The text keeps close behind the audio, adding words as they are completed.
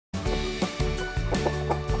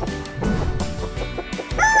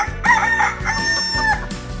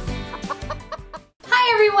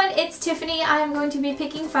Tiffany. I'm going to be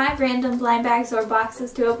picking 5 random blind bags or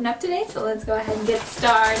boxes to open up today, so let's go ahead and get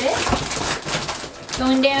started.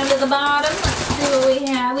 Going down to the bottom, let's see what we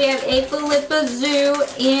have. We have a Philippa Zoo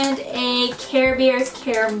and a Care Bears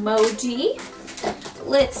Caremoji.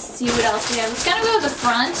 Let's see what else we have. Let's kind of go to the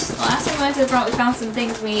front. Last time we went to the front, we found some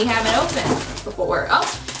things we haven't opened before. Oh,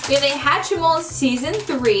 we have a Hatchimals Season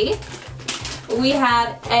 3. We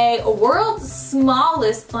have a World's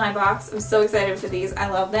Smallest blind box. I'm so excited for these. I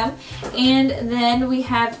love them. And then we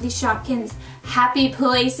have the Shopkins Happy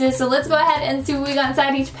Places. So let's go ahead and see what we got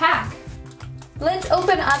inside each pack. Let's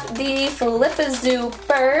open up the Philippa Zoo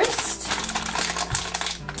first.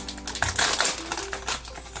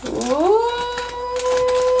 Ooh,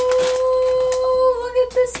 look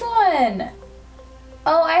at this one.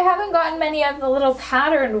 Oh, I haven't gotten many of the little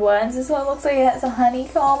patterned ones. This one looks like it has a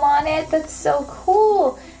honeycomb on it. That's so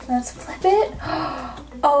cool. Let's flip it.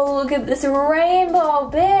 Oh, look at this rainbow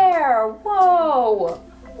bear. Whoa.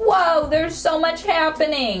 Whoa, there's so much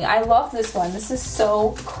happening. I love this one. This is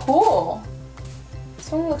so cool.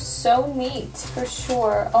 This one looks so neat for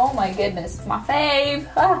sure. Oh my goodness, it's my fave.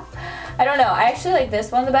 I don't know. I actually like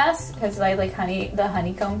this one the best because I like the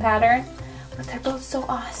honeycomb pattern. But they're both so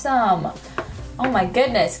awesome. Oh my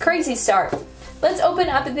goodness, crazy start. Let's open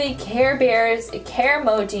up the Care Bears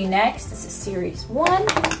Caremoji next. This is Series 1.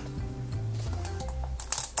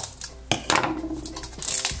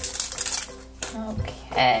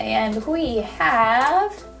 Okay, and we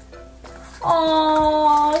have,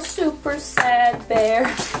 oh, Super Sad Bear.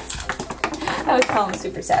 I always call him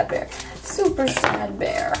Super Sad Bear. Super Sad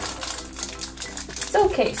Bear. It's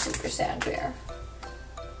okay, Super Sad Bear.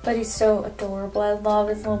 But he's so adorable. I love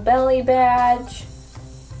his little belly badge.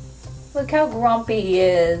 Look how grumpy he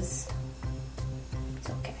is. It's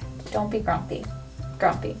okay. Don't be grumpy.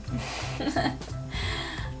 Grumpy.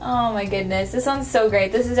 Oh my goodness. This one's so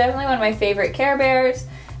great. This is definitely one of my favorite Care Bears.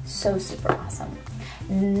 So super awesome.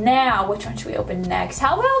 Now, which one should we open next?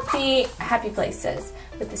 How about the Happy Places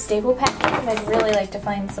with the Stable Petkins? I'd really like to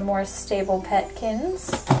find some more Stable Petkins.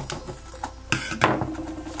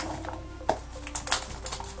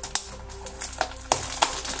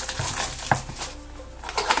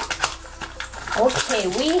 Okay,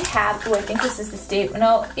 we have, oh, I think this is the state,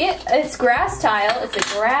 no, it's grass tile. It's a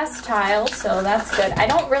grass tile, so that's good. I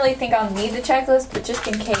don't really think I'll need the checklist, but just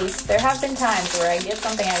in case, there have been times where I get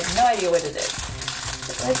something, I have no idea what it is.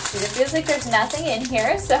 So let's see, it feels like there's nothing in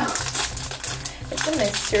here, so it's a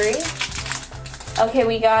mystery. Okay,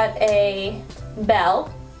 we got a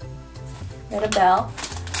bell. And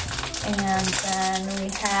then we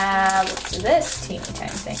have, what's this teeny tiny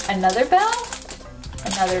thing? Another bell?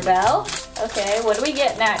 Another bell. Okay, what are we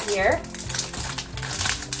getting at here?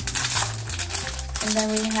 And then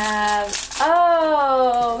we have,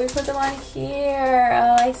 oh, we put them on here.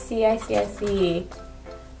 Oh, I see.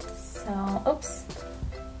 So, oops.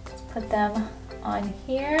 Let's put them on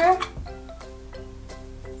here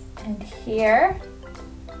and here.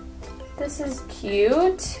 This is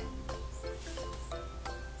cute.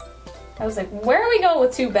 I was like, where are we going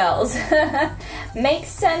with 2 bells? Makes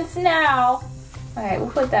sense now. Alright, we'll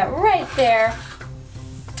put that right there.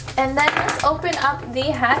 And then let's open up the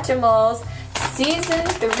Hatchimals Season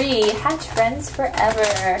 3, Hatch Friends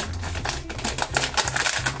Forever.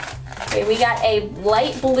 Okay, we got a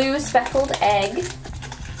light blue speckled egg.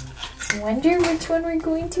 I wonder which one we're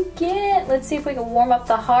going to get. Let's see if we can warm up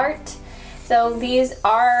the heart. So these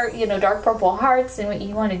are, you know, dark purple hearts, and what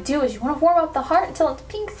you want to do is you want to warm up the heart until it's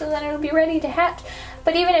pink so then it'll be ready to hatch.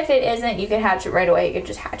 But even if it isn't, you can hatch it right away. You can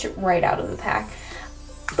just hatch it right out of the pack.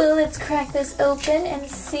 But let's crack this open and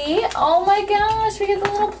see. Oh my gosh, we get the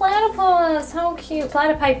little platypus. How cute.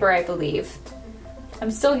 Platypiper, I believe.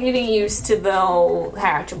 I'm still getting used to the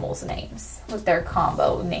Hatchimals names with their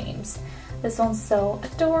combo names. This one's so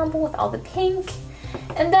adorable with all the pink.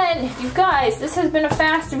 And then, you guys, this has been a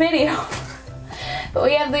fast video. But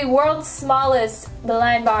we have the World's Smallest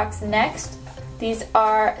blind box next. These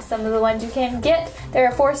are some of the ones you can get. There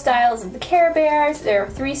are 4 styles of the Care Bears, there are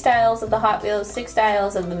 3 styles of the Hot Wheels, 6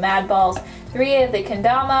 styles of the Mad Balls, 3 of the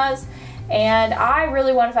Kendamas, and I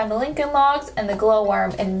really want to find the Lincoln Logs and the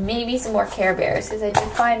Glowworm and maybe some more Care Bears because I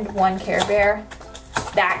did find one Care Bear,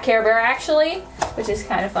 that Care Bear actually, which is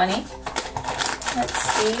kind of funny. Let's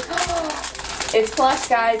see. Oh, it's plush,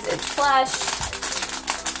 guys. It's plush.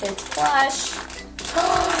 It's plush.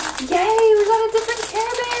 Oh, yay! We got a different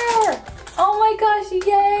Care Bear! Oh my gosh,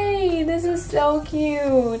 yay! This is so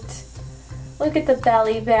cute. Look at the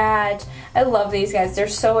belly badge. I love these guys. They're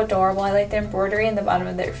so adorable. I like the embroidery in the bottom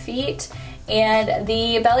of their feet. And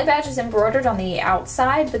the belly badge is embroidered on the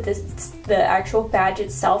outside, but the actual badge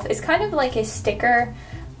itself is kind of like a sticker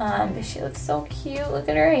But she looks so cute. Look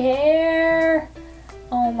at her hair.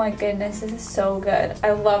 Oh my goodness, this is so good.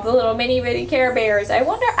 I love the little mini bitty Care Bears. I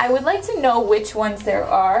would like to know which ones there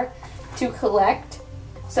are to collect.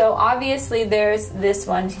 So obviously there's this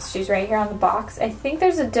one. She's right here on the box. I think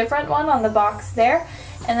there's a different one on the box there.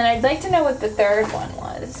 And then I'd like to know what the third one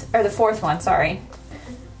was. Or the fourth one, sorry.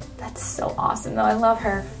 That's so awesome though. I love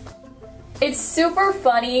her. It's super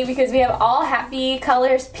funny because we have all happy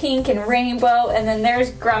colors, pink and rainbow, and then there's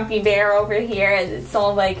Grumpy Bear over here, and it's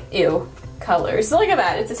all like, ew, colors. Look at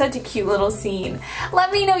that. It's such a cute little scene.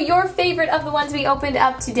 Let me know your favorite of the ones we opened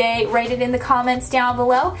up today. Write it in the comments down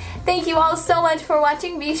below. Thank you all so much for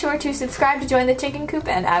watching. Be sure to subscribe to join the chicken coop,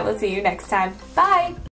 and I will see you next time. Bye!